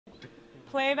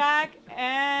Playback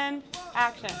and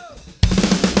action.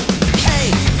 Hey,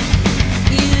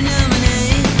 you know my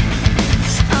name.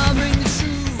 I'll bring the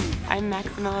truth. I'm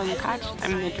Maximilla Lukacs.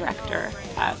 I'm the director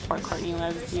for Courtney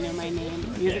Love's You Know My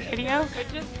Name music video. So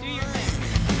just do your thing.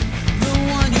 The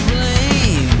one you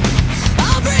blame.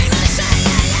 I'll bring the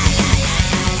shame.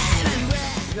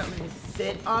 You want me to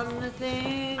sit on the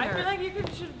thing? I feel like you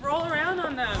should roll around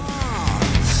on them.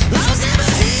 Love's never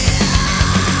here.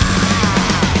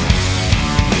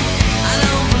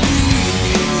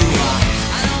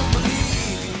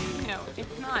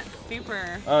 It's not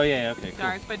super okay,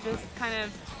 dark, cool. but just kind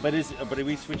of. But are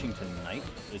we switching to night?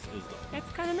 It's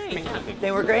kind of nice. Yeah.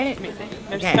 They were great. Amazing.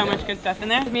 There's Okay. so much good stuff in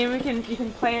there. Maybe you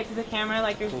can play it to the camera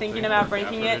like you're thinking about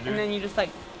breaking it, and then you just like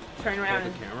turn around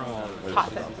and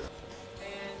toss it.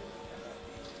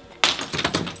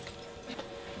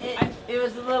 It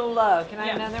was a little low. Can I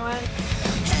have Yeah. another one?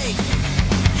 Hey,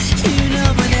 you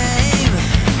know my name.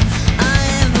 I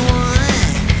am the one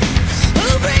who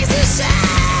brings the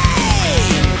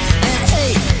shame. And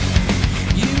hey,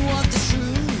 you want the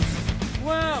truth.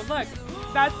 Whoa! Look,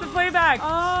 that's the playback. Oh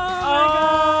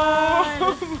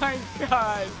my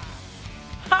god!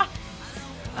 Ha.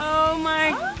 Oh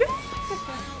my god!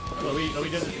 Are we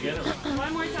doing this again? Or?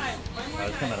 One more time. One more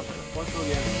It's coming time. up. Once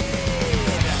again.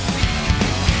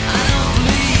 I don't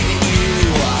believe in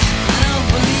you. I don't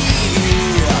believe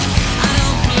you. I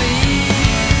don't believe.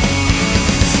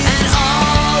 And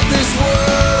all this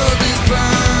world is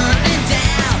burning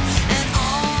down. And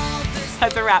all this.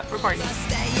 That's a wrap for Courtney.